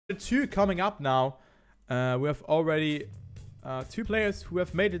2 coming up now. We have already 2 players who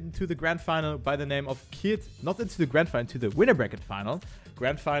have made it into the grand final by the name of Kid. Not into the grand final, into the winner bracket final.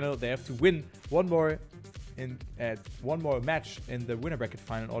 Grand final, they have to win one more match in the winner bracket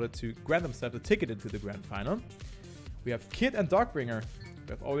final in order to grant themselves a ticket into the grand final. We have Kid and Darkbringer who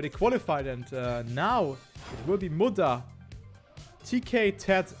have already qualified, and now it will be Mudda, TK,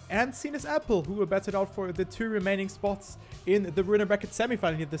 Ted, and SinasAppel who will battle it out for the 2 remaining spots in the winner bracket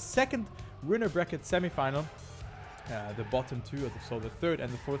semifinal here. The second winner bracket semifinal. The bottom 2, so the 3rd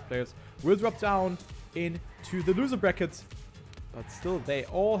and the 4th players, will drop down into the loser bracket. But still, they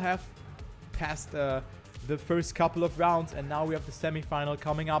all have passed the first couple of rounds, and now we have the semifinal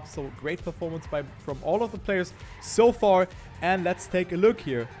coming up. So great performance from all of the players so far. And let's take a look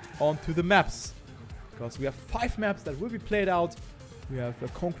here onto the maps, because we have 5 maps that will be played out. We have a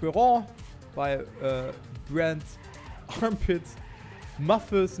Conquerant by Brent, Armpit,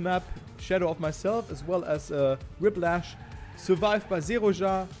 Muffles map, Shadow of Myself, as well as Whiplash, Survive by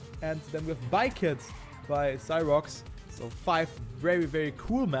Zeroja, and then we have Bike It by Cyrox. So 5 very, very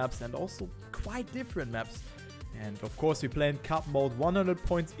cool maps, and also quite different maps. And of course we play in cup mode. 100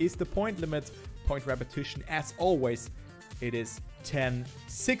 points is the point limit. Point repetition, as always, it is 10,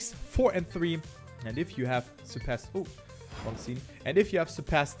 6, 4, and 3. And if you have surpassed, and if you have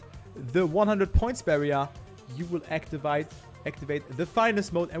surpassed the 100 points barrier, you will activate the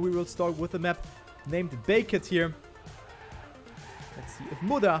finest mode, and we will start with a map named Bake It here. Let's see if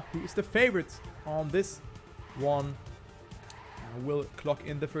Mudda, who is the favorite on this one, will clock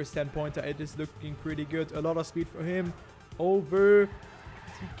in the first 10 pointer. It is looking pretty good. A lot of speed for him over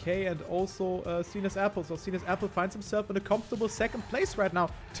TK and also SinasAppel. So SinasAppel finds himself in a comfortable 2nd place right now.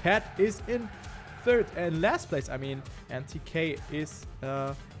 Ted is in 3rd and last place, I mean, and TK is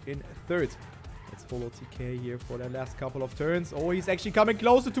in 3rd. Let's follow TK here for the last couple of turns. Oh, he's actually coming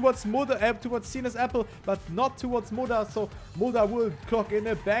closer towards Mudda, towards SinasAppel, but not towards Mudda. So Mudda will clock in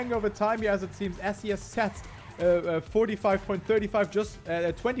a bang of a time here, as it seems, as he has set 45.35, just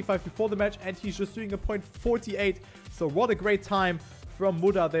 25 before the match, and he's just doing a .48. So what a great time from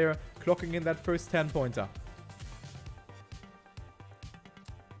Mudda there, clocking in that first 10 pointer.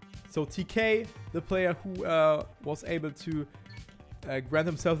 So TK, the player who was able to grant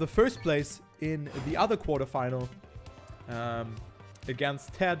himself the first place in the other quarterfinal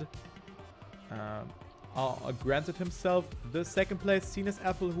against Ted, granted himself the 2nd place.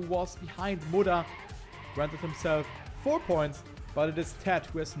 SinasAppel, who was behind Mudda, granted himself 4 points, but it is Ted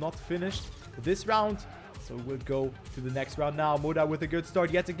who has not finished this round. So we'll go to the next round now. Mudda with a good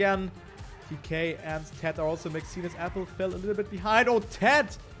start yet again. TK and Ted are also mixed. SinasAppel fell a little bit behind. Oh, Ted!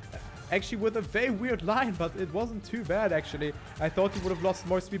 Actually with a very weird line, but it wasn't too bad actually. I thought he would have lost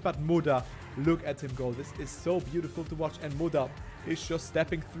more speed, but Mudda, look at him go. This is so beautiful to watch, and Mudda is just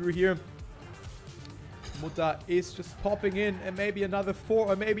stepping through here. Mudda is just popping in, and maybe another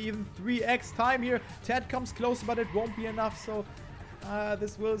 4 or maybe even 3x time here. Ted comes closer, but it won't be enough, so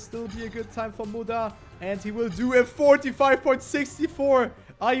this will still be a good time for Mudda, and he will do a 45.64.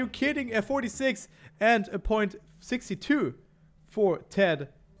 Are you kidding? A 46 and a .62 for Ted.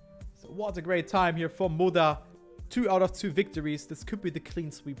 So what a great time here for Mudda. 2 out of 2 victories. This could be the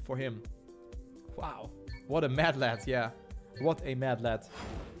clean sweep for him. Wow. What a mad lad. Yeah. What a mad lad.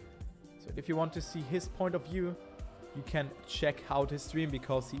 So if you want to see his point of view, you can check out his stream,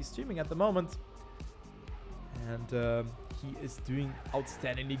 because he's streaming at the moment. And he is doing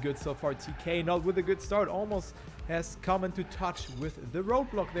outstandingly good so far. TK not with a good start. Almost has come into touch with the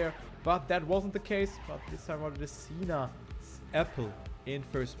roadblock there. But that wasn't the case. But this time around it is SinasAppel in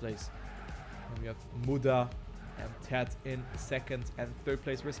 1st place. And we have Mudda and Ted in 2nd and 3rd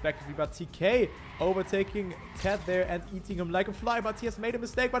place respectively. But TK overtaking Ted there and eating him like a fly. But he has made a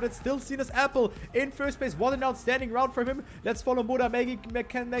mistake. But it's still SinasAppel in 1st place. What an outstanding round from him. Let's follow Mudda. Maybe he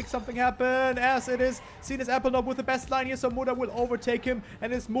can make something happen. As it is SinasAppel not with the best line here. So Mudda will overtake him.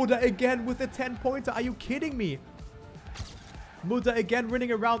 And it's Mudda again with the 10 pointer. Are you kidding me? Mudda again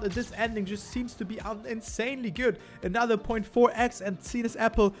winning a round, and this ending just seems to be insanely good. Another .4x, and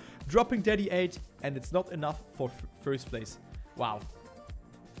SinasAppel dropping Daddy 8, and it's not enough for 1st place. Wow.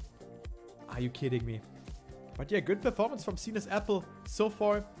 Are you kidding me? But yeah, good performance from SinasAppel so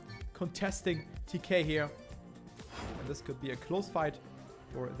far, contesting TK here. And this could be a close fight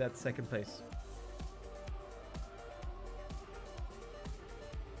for that 2nd place.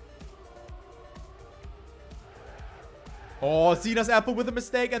 Oh, SinasAppel with a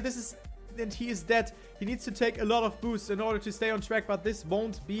mistake, and he is dead. He needs to take a lot of boosts in order to stay on track, but this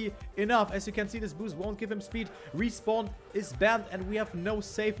won't be enough. As you can see, this boost won't give him speed. Respawn is banned, and we have no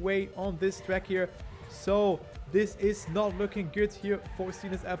safe way on this track here. So this is not looking good here for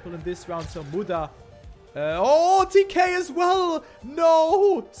SinasAppel in this round. So Mudda. Oh, TK as well.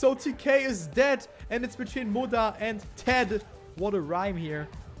 No. So TK is dead. And it's between Mudda and Ted. What a rhyme here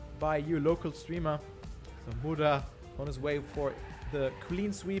by you local streamer. So Mudda on his way for the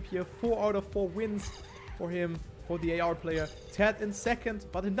clean sweep here. 4 out of 4 wins for him, for the AR player. Ted in second,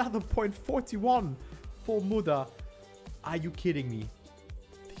 but another point 41 for Mudda. Are you kidding me?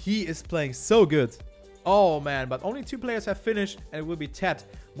 He is playing so good. Oh man, but only 2 players have finished, and it will be Ted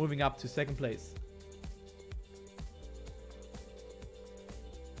moving up to second place.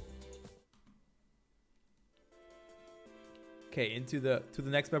 Okay, into the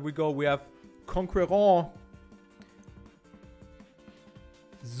next map we go. We have Conquerant.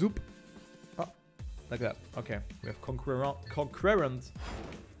 Zoop. Oh, like that. Okay, we have Conquerant,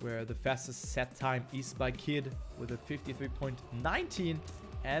 where the fastest set time is by Kid with a 53.19.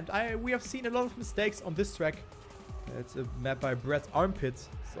 And we have seen a lot of mistakes on this track. It's a map by Brett's Armpit,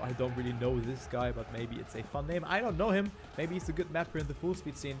 so I don't really know this guy, but maybe it's a fun name. I don't know him. Maybe he's a good mapper in the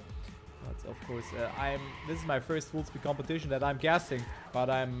Fullspeed scene. But of course, this is my first Fullspeed competition that I'm casting, but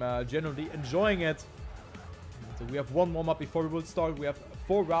I'm generally enjoying it. So we have one warm-up before we will start. We have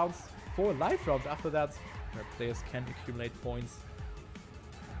 4 rounds, 4 live rounds after that, where players can accumulate points.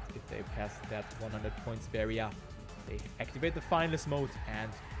 If they pass that 100 points barrier, they activate the finalist mode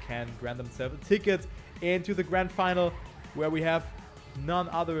and can grant themselves a ticket into the grand final, where we have none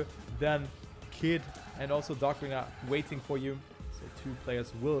other than Kid and also Darkbringer waiting for you. So 2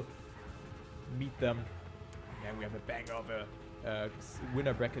 players will meet them. And we have a banger of a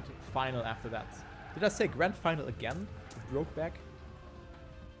winner bracket final after that. Did I say grand final again? It broke back.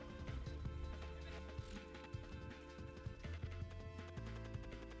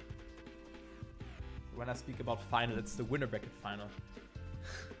 When I speak about final, it's the winner bracket final.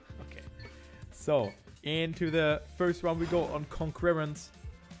 Okay. So, into the first round we go on Conquerant.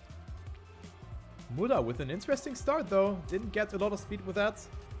 Mudda with an interesting start though. Didn't get a lot of speed with that.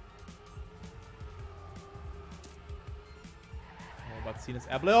 Oh, but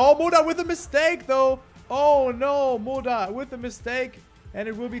SinasAppel. Oh, Mudda with a mistake though. Oh no, Mudda with a mistake. And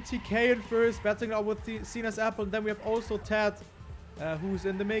it will be TK in first, battling out with the SinasAppel. And then we have also Ted, who's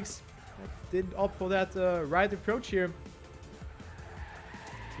in the mix. Didn't opt for that right approach here.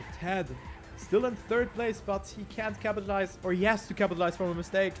 So Ted still in third place, but he can't capitalize, or he has to capitalize from a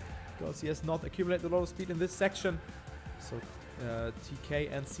mistake, because he has not accumulated a lot of speed in this section. So TK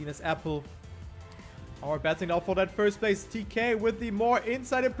and SinasAppel are battling out for that first place. TK with the more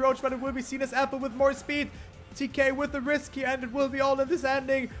inside approach, but it will be SinasAppel with more speed. TK with the risk here, and it will be all in this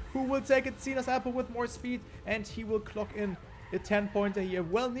ending. Who will take it? SinasAppel with more speed, and he will clock in a 10-pointer here.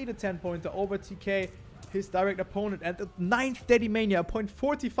 Well needed 10-pointer over TK, his direct opponent. And the 9th Daddy Mania,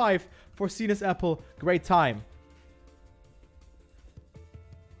 .45 for SinasAppel. Great time.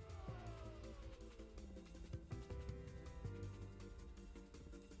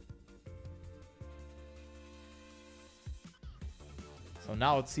 So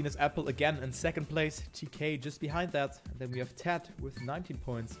now it's SinasAppel again in second place. TK just behind that. And then we have Ted with 19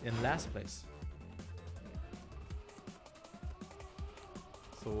 points in last place.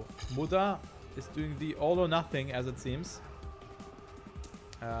 So Mudda is doing the all or nothing, as it seems,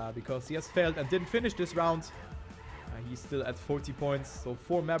 because he has failed and didn't finish this round. He's still at 40 points, so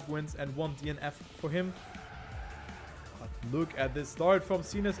 4 map wins and 1 DNF for him. But look at this start from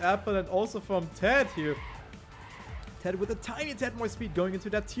SinasAppel and also from Ted here. Ted with a tiny tad more speed going into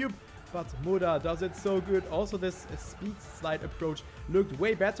that tube, but Mudda does it so good. Also this speed slide approach looked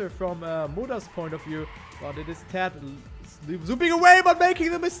way better from Mudda's point of view, but it is Ted zooming away but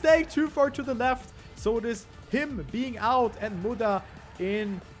making the mistake too far to the left. So it is him being out and Mudda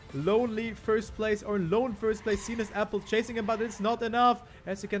in lonely first place, or lone first place. SinasAppel chasing him, but it's not enough.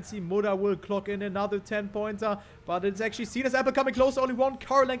 As you can see, Mudda will clock in another 10-pointer, but it's actually SinasAppel coming close. Only 1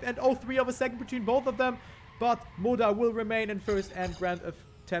 car length and 0.3 of a second between both of them. But Mudda will remain in first and grant a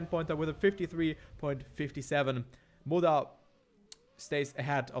 10-pointer with a 53.57. Mudda stays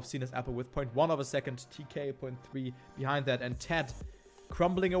ahead of SinasAppel with 0.1 of a second. TK 0.3 behind that. And Ted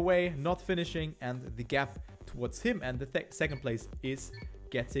crumbling away, not finishing. And the gap towards him and the second place is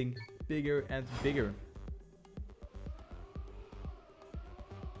getting bigger and bigger.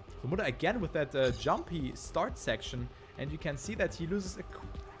 So Mudda again with that jumpy start section. And you can see that he loses a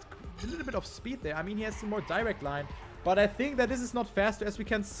little bit of speed there. I mean, he has some more direct line, but I think that this is not faster. As we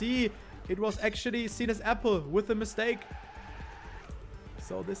can see, it was actually SinasAppel with a mistake.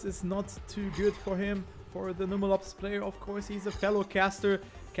 So this is not too good for him, for the Numalops player. Of course, he's a fellow caster.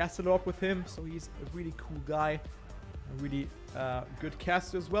 Casted up with him, so he's a really cool guy. A really good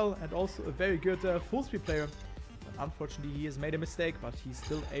caster as well, and also a very good full speed player. But unfortunately, he has made a mistake, but he's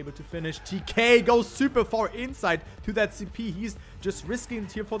still able to finish. TK goes super far inside to that CP. He's just risking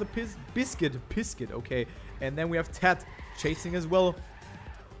it here for the biscuit, okay. And then we have Ted chasing as well.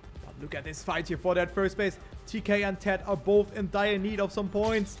 But look at this fight here for that first base. TK and Ted are both in dire need of some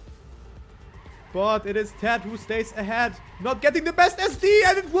points. But it is Ted who stays ahead. Not getting the best SD,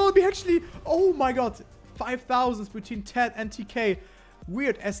 and it will be actually, oh my god, 5,000s between Ted and TK.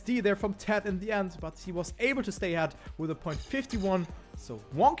 Weird SD there from Ted in the end, but he was able to stay ahead with a .51. So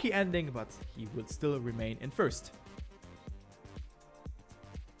wonky ending, but he will still remain in first.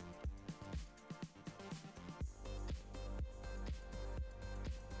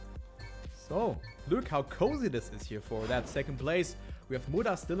 So look how cozy this is here for that second place. We have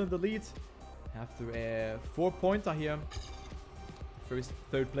Mudda still in the lead after a 4-pointer here.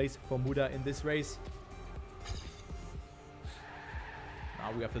 Third place for Mudda in this race.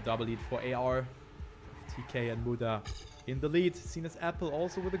 Now we have the double lead for AR. TK and Mudda in the lead. SinasAppel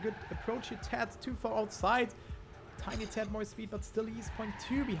also with a good approach here. Ted too far outside. Tiny Ted more speed, but still he's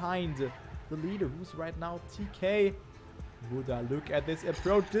 0.2 behind the leader, who's right now TK. Mudda, look at this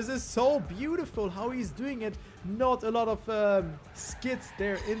approach. This is so beautiful how he's doing it. Not a lot of skids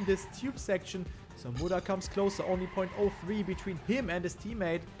there in this tube section. So Mudda comes closer, only 0.03 between him and his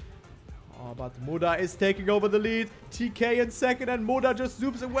teammate. Oh, but Mudda is taking over the lead. TK in second, and Mudda just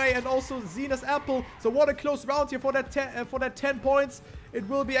zooms away, and also SinasAppel. So what a close round here for that 10 points. It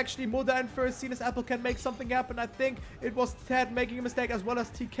will be actually Mudda in first. SinasAppel can make something happen. I think it was Ted making a mistake as well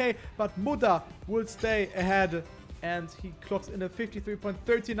as TK, but Mudda will stay ahead. And he clocks in a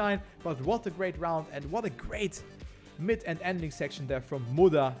 53.39. But what a great round, and what a great mid and ending section there from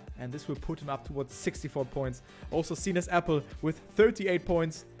Mudda. And this will put him up towards 64 points. Also SinasAppel with 38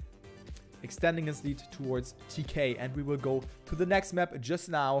 points, extending his lead towards TK. And we will go to the next map just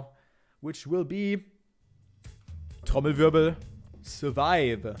now, which will be Trommelwirbel,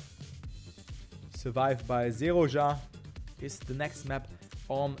 Survive. Survive by Zeroja is the next map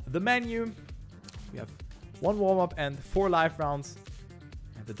on the menu. We have 1 warm-up and 4 live rounds.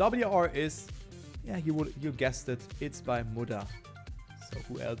 And the WR is, yeah, you guessed it, it's by Mudda. So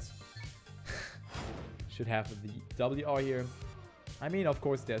who else should have the WR here? I mean, of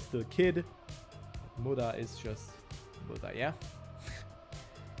course, there's still Kid. Mudda is just Mudda, yeah?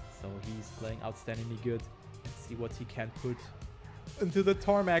 So he's playing outstandingly good. Let's see what he can put into the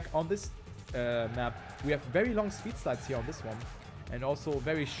tarmac on this map. We have very long speed slides here on this one. And also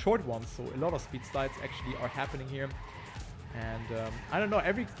very short ones, so a lot of speed slides actually are happening here. And I don't know,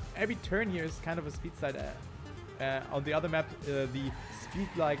 every turn here is kind of a speed slide. On the other map, the speed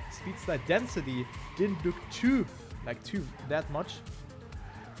slide density didn't look too that much.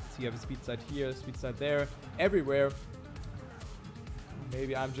 So you have a speed slide here, speed slide there, everywhere.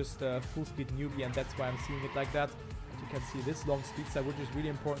 Maybe I'm just a full speed newbie, and that's why I'm seeing it like that. But you can see this long speed slide, which is really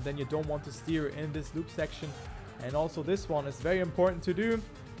important. Then you don't want to steer in this loop section. And also this one is very important to do. And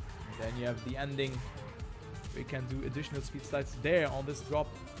then you have the ending. We can do additional speed slides there on this drop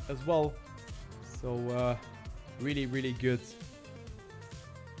as well. So really, really good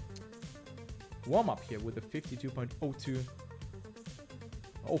warm-up here with a 52.02.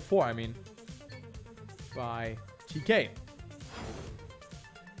 04, I mean, by TK.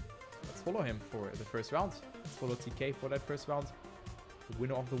 Let's follow him for the first round. Let's follow TK for that first round. The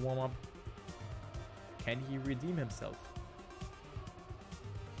winner of the warm-up. Can he redeem himself?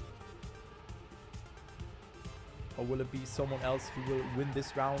 Or will it be someone else who will win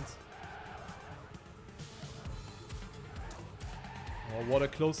this round? Oh, what a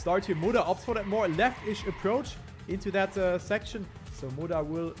close start here. Mudda opts for that more left-ish approach into that section. So Mudda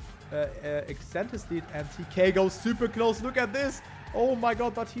will extend his lead, and TK goes super close. Look at this. Oh my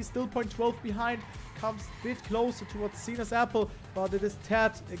god, but he's still 0.12 behind. Comes a bit closer towards SinasAppel, but it is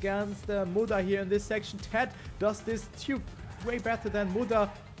Ted against Mudda here in this section. Ted does this tube way better than Mudda.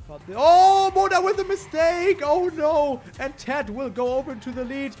 But oh, Mudda with a mistake! Oh no! And Ted will go over to the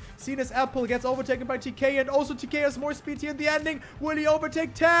lead. SinasAppel gets overtaken by TK, and also TK has more speed here in the ending. Will he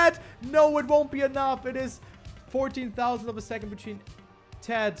overtake Ted? No, it won't be enough. It is 14,000 of a second between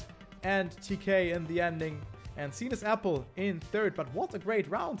Ted and TK in the ending. And SinasAppel in third, but what a great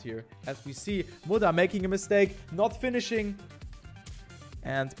round here. As we see Mudda making a mistake, not finishing.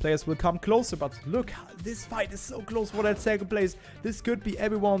 And players will come closer, but look, this fight is so close for that second place. This could be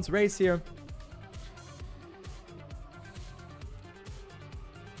everyone's race here.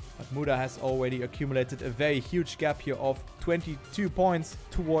 But Mudda has already accumulated a very huge gap here of 22 points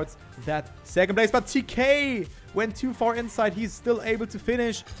towards that second place. But TK went too far inside. He's still able to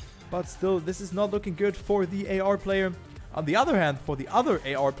finish. But still, this is not looking good for the AR player. On the other hand, for the other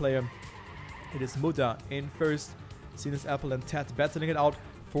AR player, it is Mudda in first. SinasAppel and Ted battling it out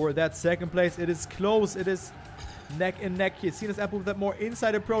for that second place. It is close. It is neck and neck here. SinasAppel with that more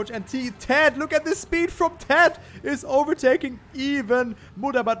inside approach. And Ted, look at the speed from Ted, is overtaking even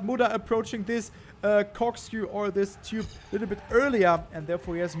Mudda. But Mudda approaching this corkscrew or this tube a little bit earlier. And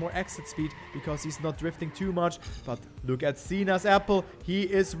therefore he has more exit speed because he's not drifting too much. But look at SinasAppel. He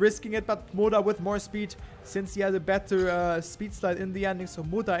is risking it. But Mudda with more speed since he had a better speed slide in the ending. So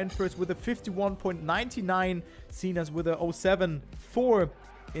Mudda in first with a 51.99. Sinas with a 07.4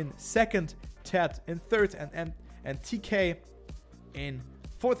 in second. Ted in third. And TK in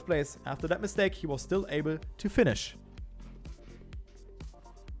fourth place. After that mistake, he was still able to finish.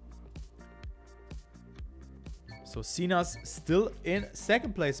 So Sinas still in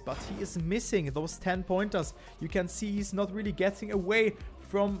second place, but he is missing those 10 pointers. You can see he's not really getting away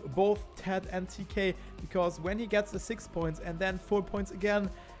from both Ted and TK, because when he gets the 6 points and then 4 points again,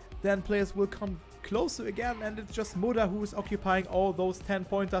 then players will come closer again, and it's just Mudda who is occupying all those 10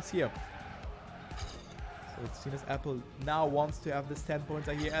 pointers here. So SinasAppel now wants to have this 10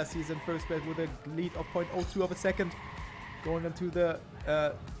 pointer here as he's in first place with a lead of 0.02 of a second. Going into the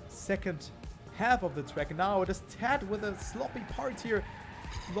second half of the track. Now it is Ted with a sloppy part here.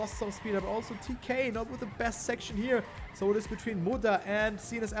 Lost some speed up. Also TK not with the best section here. So it is between Mudda and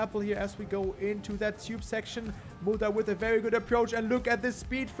SinasAppel here as we go into that tube section. Mudda with a very good approach. And look at the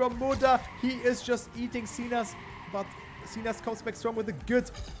speed from Mudda. He is just eating Sinas. But Sinas comes back strong with a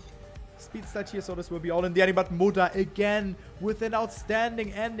good speed slide here, so this will be all in the ending. But Mudda again with an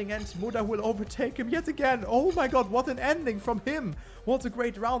outstanding ending, and Mudda will overtake him yet again. Oh my god, what an ending from him. What a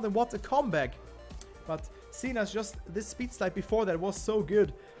great round and what a comeback. But Sinas, just this speed slide before that was so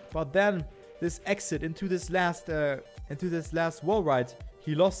good, but then this exit into this last wall ride,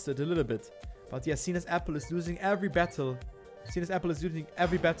 he lost it a little bit. But yeah, SinasAppel is losing every battle. SinasAppel is losing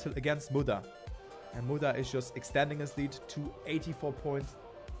every battle against Mudda, and Mudda is just extending his lead to 84 points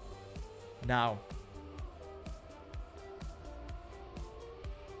now.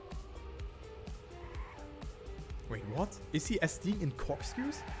 Wait, what? Is he SD in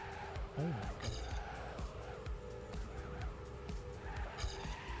corkscrews? Oh my god.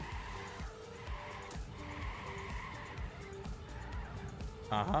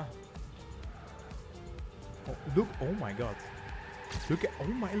 Uh-huh. Oh, look, oh my god. Look at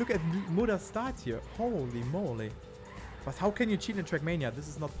Mudda's start here. Holy moly. But how can you cheat in Trackmania? This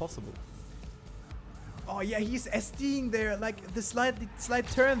is not possible. Oh yeah, he's SDing there, like the slight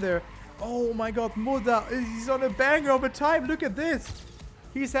turn there. Oh my god, Mudda, he's on a banger of a time. Look at this.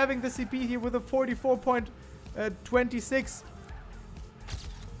 He's having the CP here with a 44.26.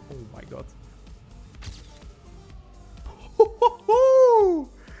 Oh my god.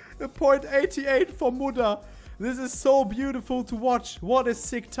 A 0.88 for Mudda. This is so beautiful to watch. What a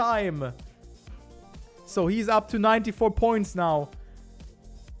sick time. So he's up to 94 points now.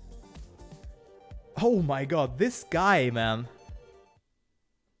 Oh my god, this guy, man.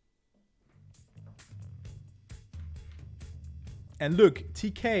 And look,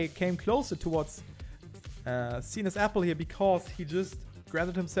 TK came closer towards SinasAppel here because he just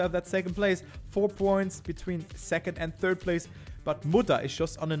granted himself that second place. 4 points between second and third place. But Mudda is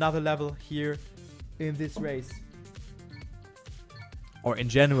just on another level here in this race. Or in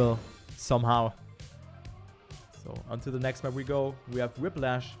general, somehow. So, onto the next map we go. We have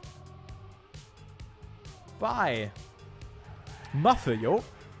Whiplash. By Muffle,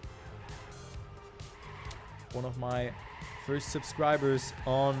 one of my first subscribers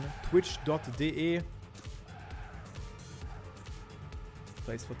on twitch.de.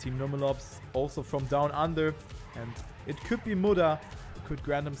 Plays for Team Normalops, also from down under. And it could be Mudda who could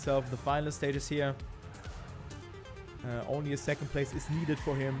grant himself the final status here. Only a second place is needed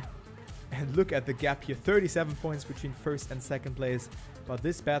for him. And look at the gap here, 37 points between first and second place. But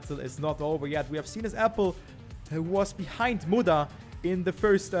this battle is not over yet. We have SinasAppel, who was behind Mudda in the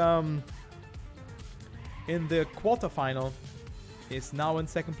first, in the quarterfinal, is now in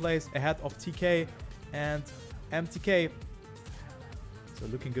second place, ahead of TK and MTK. So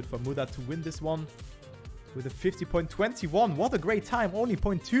looking good for Mudda to win this one with a 50.21. What a great time, only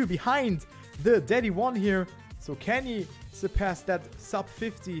 0.2 behind the Daddy one here. So can he surpass that sub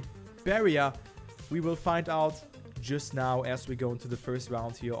 50 barrier? We will find out just now as we go into the first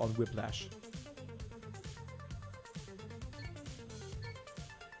round here on Whiplash.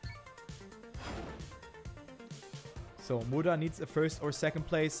 So Mudda needs a first or second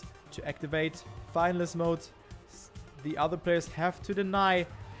place to activate finalist mode. The other players have to deny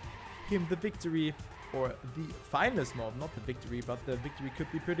him the victory. or the finalist mode. Not the victory, but the victory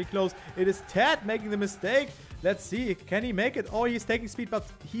could be pretty close. It is Ted making the mistake. Let's see. Can he make it? Oh, he's taking speed, but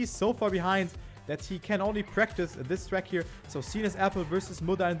he's so far behind that he can only practice this track here. So SinasAppel versus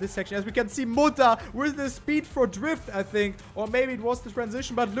Mudda in this section. As we can see, Mudda with the speed for drift, I think. Or maybe it was the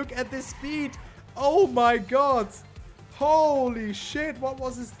transition, but look at this speed. Oh my god. Holy shit. What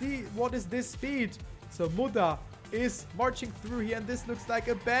is this speed? So Mudda is marching through here, and this looks like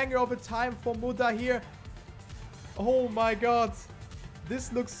a banger of a time for Mudda here. Oh my god.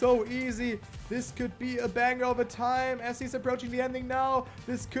 This looks so easy. This could be a banger of a time as he's approaching the ending now.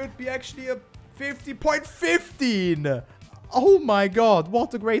 This could be actually a 50.15. Oh my god,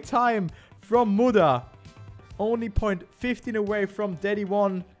 what a great time from Mudda. Only 0.15 away from Daddy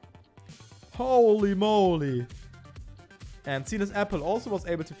 1. Holy moly. And SinasAppel also was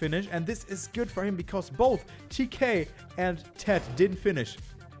able to finish, and this is good for him because both TK and Ted didn't finish.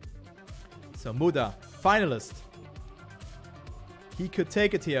 So Mudda, finalist. He could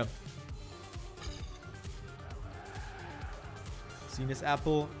take it here.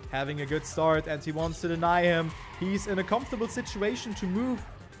 SinasAppel having a good start, and he wants to deny him. He's in a comfortable situation to move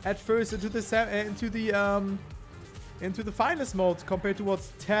at first into the finalist mode compared to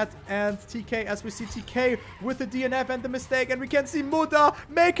what's Ted and TK, as we see TK with the DNF and the mistake, and we can see Mudda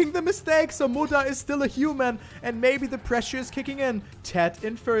making the mistake. So Mudda is still a human, and maybe the pressure is kicking in. Ted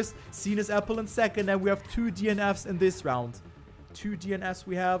in first, SinasAppel in second, and we have 2 DNFs in this round. 2 DNFs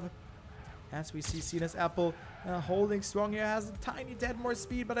we have, as we see SinasAppel holding strong here, has a tiny tad more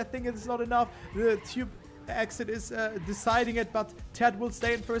speed, but I think it's not enough. The tube exit is deciding it, but Ted will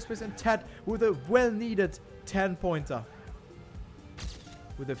stay in first place, and Ted with a well-needed 10-pointer.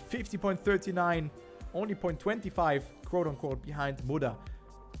 With a 50.39, only 0.25, quote-unquote, behind Mudda.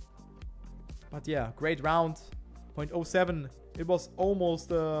 But yeah, great round. 0.07. It was almost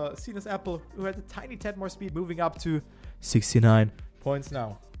SinasAppel who had a tiny tad more speed, moving up to 69 points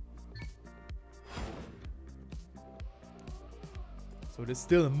now. So it is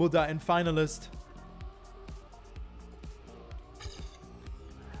still Mudda in finalist.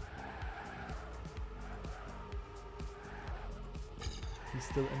 He's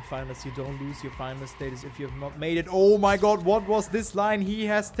still in finalist. You don't lose your finalist status if you have not made it. Oh my god, what was this line? He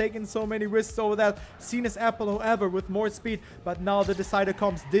has taken so many risks over that. SinasAppel, however, with more speed. But now the decider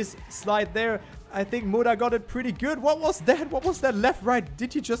comes. This slide there, I think Mudda got it pretty good. What was that? What was that? Left, right?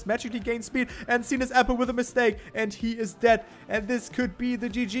 Did he just magically gain speed? And SinasAppel with a mistake. And he is dead. And this could be the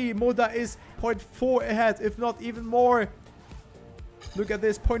GG. Mudda is 0.4 ahead, if not even more. Look at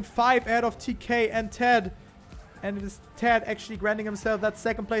this. 0.5 ahead of TK and Ted. And it is Ted actually granting himself that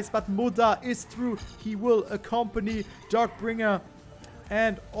second place. But Mudda is through. He will accompany Darkbringer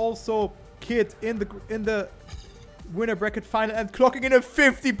and also Kid in the winner bracket final. And clocking in a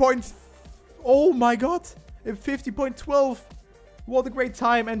 50 points. Oh my god. A 50.12. What a great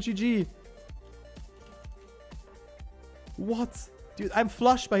time, and GG. What? Dude, I'm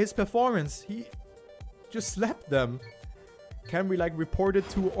flushed by his performance. He just slapped them. Can we like report it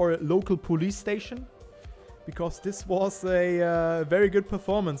to our local police station? Because this was a very good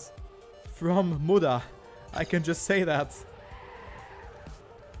performance from Mudda. I can just say that.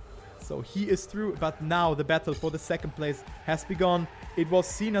 So he is through, but now the battle for the second place has begun. It was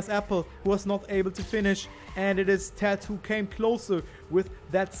SinasAppel who was not able to finish, and it is Ted who came closer with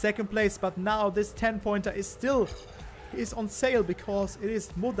that second place. But now this 10-pointer is on sale because it is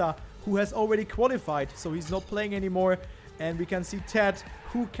Mudda who has already qualified, so he's not playing anymore. And we can see Ted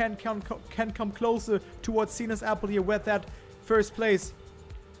who can come closer towards SinasAppel here with that first place.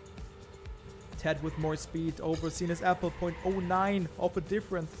 Ted with more speed over SinasAppel, 0.09 of a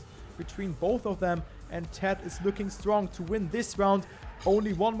difference between both of them, and Ted is looking strong to win this round.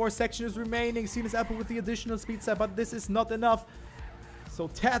 Only one more section is remaining. SinasAppel with the additional speed set, but this is not enough. So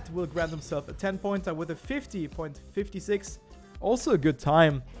Ted will grant himself a 10-pointer with a 50.56. Also a good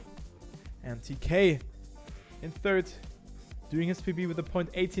time. And TK in third, doing his PB with a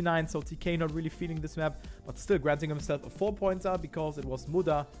 0.89. So TK not really feeling this map, but still granting himself a 4-pointer because it was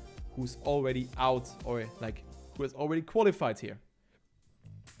Mudda who's already out, or like who has already qualified here.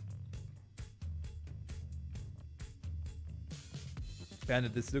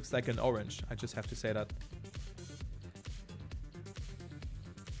 Bandit, this looks like an orange. I just have to say that.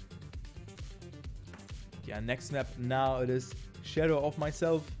 Yeah, next map now it is Shadow of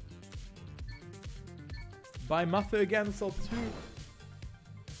Myself by Mudda again. So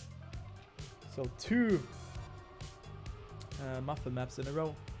two Mudda maps in a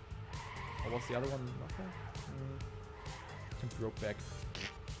row. Or was the other one Mudda? Broke back.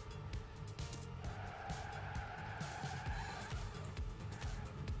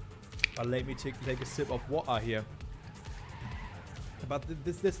 But let me take a sip of water here. But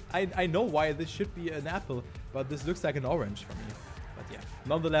I know why this should be an apple, but this looks like an orange for me. But yeah,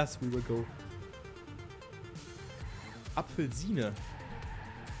 nonetheless, we will go Apfelsine.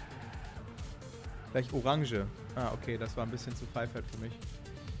 Gleich Orange. Ah, okay, das war ein bisschen zu pfeifert für mich.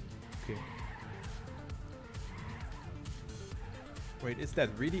 Okay. Wait, is that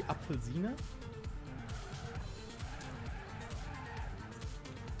really Apfelsine?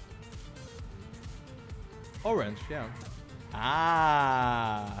 Orange, yeah.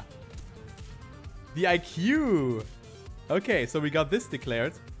 Ah. The IQ. Okay, so we got this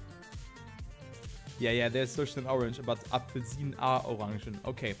declared. Yeah, there's such an orange, but Apfelsinen are orangen.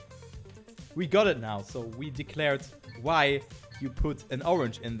 Okay. We got it now. So we declared why you put an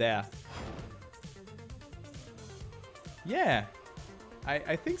orange in there. Yeah.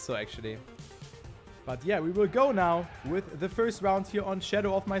 I think so, actually. But yeah, we will go now with the first round here on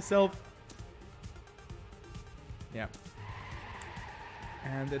Shadow of Myself. Yeah.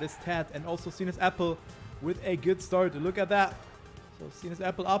 And it is Ted and also SinasAppel with a good start. Look at that. So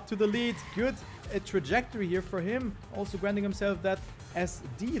SinasAppel up to the lead. Good trajectory here for him. Also granting himself that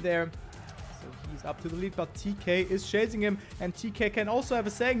SD there. So he's up to the lead, but TK is chasing him. And TK can also have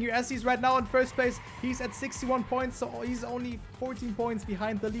a saying here as he's right now in first place. He's at 61 points, so he's only 14 points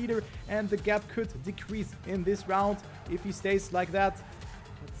behind the leader. And the gap could decrease in this round if he stays like that.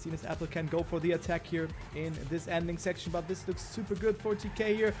 SinasAppel can go for the attack here in this ending section, but this looks super good for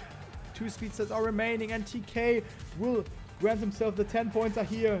TK here. 2 speed sets are remaining, and TK will grant himself the 10-pointer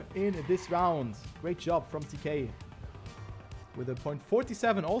here in this round. Great job from TK. With a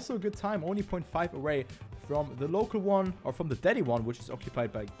 .47, also a good time, only 0.5 away from the local one, or from the daddy one, which is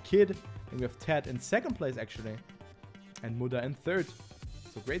occupied by Kid. And we have Ted in second place, actually. And Mudda in third.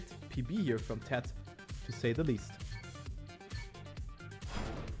 So great PB here from Ted, to say the least.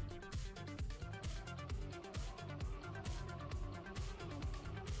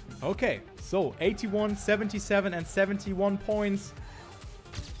 Okay, so 81, 77 and 71 points.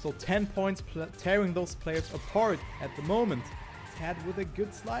 So 10 points tearing those players apart at the moment. Ted with a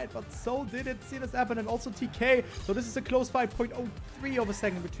good slide, but so did it SinasAppel and also TK. So this is a close fight, 0.03 of a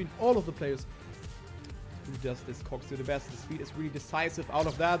second between all of the players. Who does this Cox do the best? The speed is really decisive out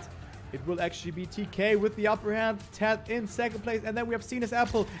of that. It will actually be TK with the upper hand, Ted in second place, and then we have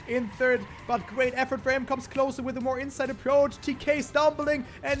SinasAppel in third. But great effort for him, comes closer with a more inside approach. TK stumbling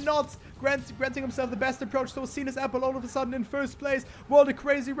and not granting himself the best approach. So SinasAppel all of a sudden in first place. What a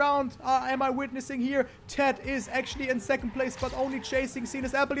crazy round am I witnessing here. Ted is actually in second place, but only chasing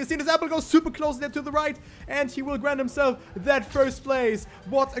SinasAppel here. SinasAppel goes super close there to the right, and he will grant himself that first place.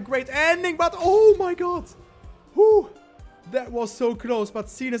 What a great ending, but oh my god. Whew. That was so close, but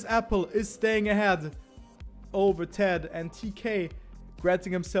SinasAppel is staying ahead over Ted, and TK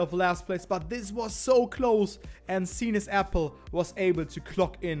granting himself last place. But this was so close, and SinasAppel was able to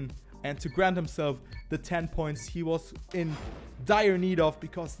clock in and to grant himself the 10 points he was in dire need of,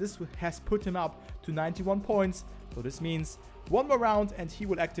 because this has put him up to 91 points. So this means one more round and he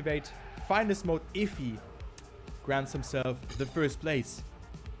will activate finalist mode if he grants himself the first place.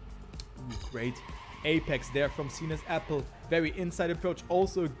 Ooh, great apex there from SinasAppel. Very inside approach,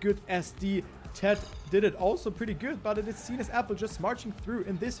 also good SD. Ted did it also pretty good, but it is SinasAppel just marching through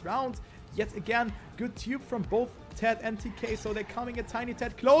in this round. Yet again, good tube from both Ted and TK, so they're coming a tiny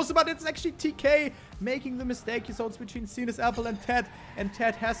tad closer, but it's actually TK making the mistake. So it's between SinasAppel and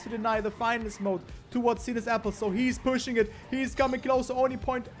Ted has to deny the finalist mode towards SinasAppel, so he's pushing it. He's coming closer, only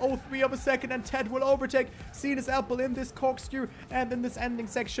 0.03 of a second, and Ted will overtake SinasAppel in this corkscrew and in this ending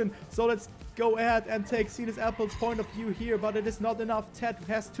section. So let's go ahead and take SinasAppel's point of view here, but it is not enough. Ted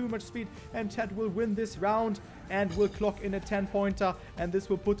has too much speed, and Ted will win this round and will clock in a 10-pointer, and this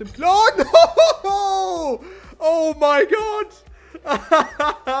will put him close. No! Oh my god!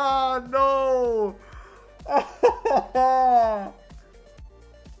 No!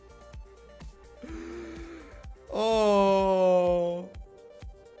 Oh!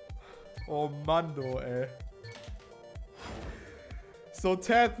 Oh, Mando, eh. So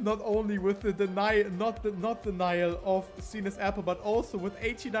Ted not only with the denial, not denial of SinasAppel, but also with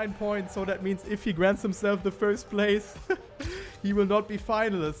 89 points. So that means if he grants himself the first place, he will not be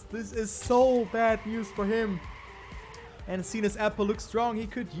finalist. This is so bad news for him. And SinasAppel looks strong. He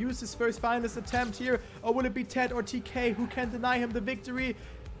could use his first finalist attempt here. Or will it be Ted or TK who can deny him the victory?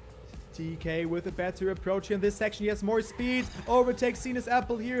 TK with a better approach in this section. He has more speed. Overtakes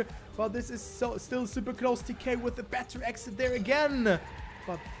SinasAppel here. But this is still super close. TK with a better exit there again.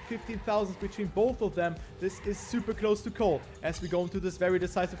 but 15,000 between both of them. This is super close to call as we go into this very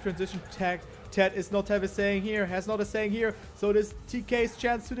decisive transition. Ted is not have a saying here, has not a saying here. So it is TK's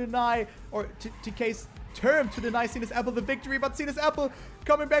chance to deny, or TK's turn to deny SinasAppel the victory. But SinasAppel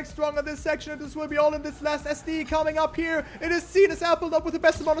coming back strong on this section, and this will be all in this last SD coming up here. It is SinasAppel not with the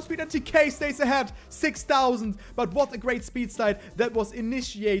best amount of speed, and TK stays ahead, 6,000. But what a great speed slide that was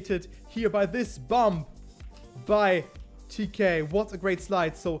initiated here by this bump by TK. What a great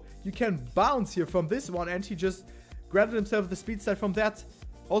slide. So you can bounce here from this one, and he just granted himself the speed slide from that.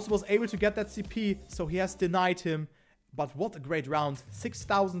 Also was able to get that CP, so he has denied him. But what a great round.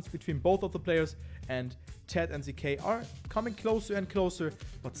 6,000 between both of the players, and Ted and ZK are coming closer and closer.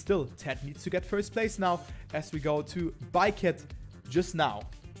 But still, Ted needs to get first place now as we go to Bike It just now.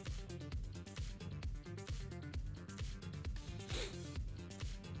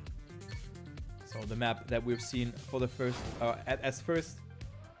 So the map that we've seen for the first, as first,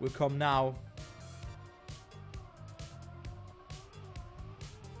 will come now.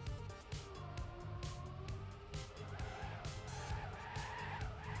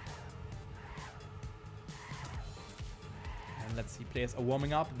 Let's see, players are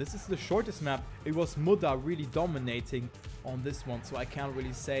warming up. This is the shortest map. It was Mudda really dominating on this one, so I can't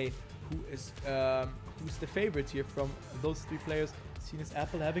really say who's the favorite here from those three players.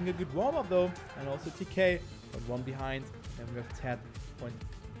 SinasAppel having a good warm-up though, and also TK 0.1 behind, and we have Ted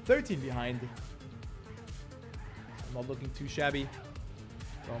 0.13 behind. Not looking too shabby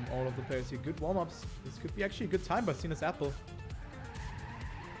from all of the players here. Good warm-ups. This could be actually a good time by SinasAppel.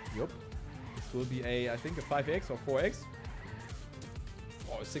 Yup. This will be a, I think, a 5x or 4x.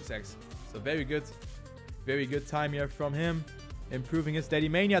 Or 6x. So very good time here from him, improving his Daddy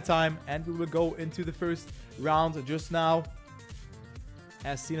Mania time. And we will go into the first round just now,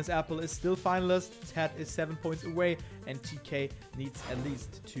 as SinasAppel is still finalist. Ted is 7 points away, and TK needs at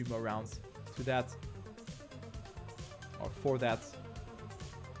least 2 more rounds to that, or for that.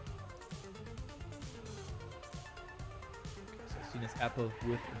 So SinasAppel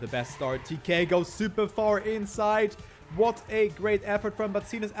with the best start. TK goes super far inside. What a great effort from, but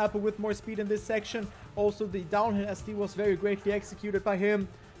SinasAppel with more speed in this section. Also, the downhill SD was very greatly executed by him.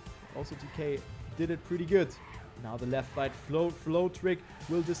 Also, TK did it pretty good. Now the left right flow trick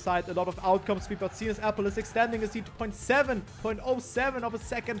will decide a lot of outcome speed, but SinasAppel is extending his lead to 0.07 of a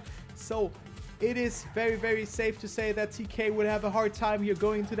second. So it is very safe to say that TK will have a hard time here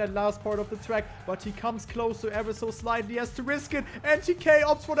going into that last part of the track, but he comes closer ever so slightly, has to risk it, and TK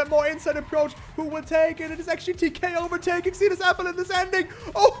opts for that more inside approach. Who will take it? It is actually TK overtaking SinasAppel in this ending.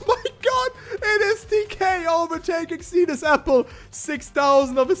 Oh my god, it is TK overtaking SinasAppel,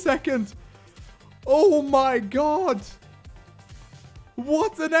 6,000 of a second. Oh my god,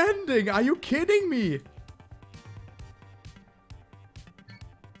 what an ending. Are you kidding me?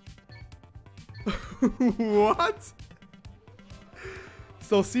 What?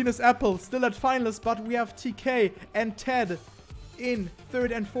 So SinasAppel still at finalists, but we have TK and Ted in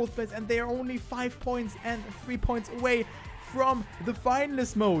 3rd and 4th place, and they are only 5 points and 3 points away from the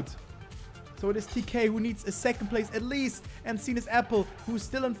finalist mode. So it is TK who needs a 2nd place at least, and SinasAppel who's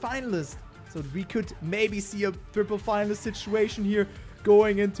still in finalist. So we could maybe see a triple finalist situation here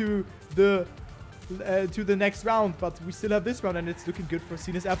going into the to the next round, but we still have this round, and it's looking good for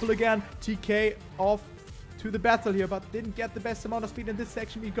SinasAppel again. TK off to the battle here, but didn't get the best amount of speed in this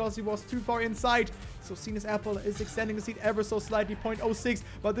section because he was too far inside. So SinasAppel is extending the lead ever so slightly, 0.06,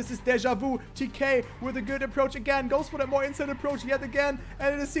 but this is Deja Vu. TK with a good approach again, goes for that more inside approach yet again,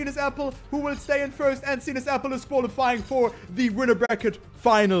 and it is SinasAppel who will stay in first, and SinasAppel is qualifying for the winner bracket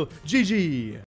final. GG.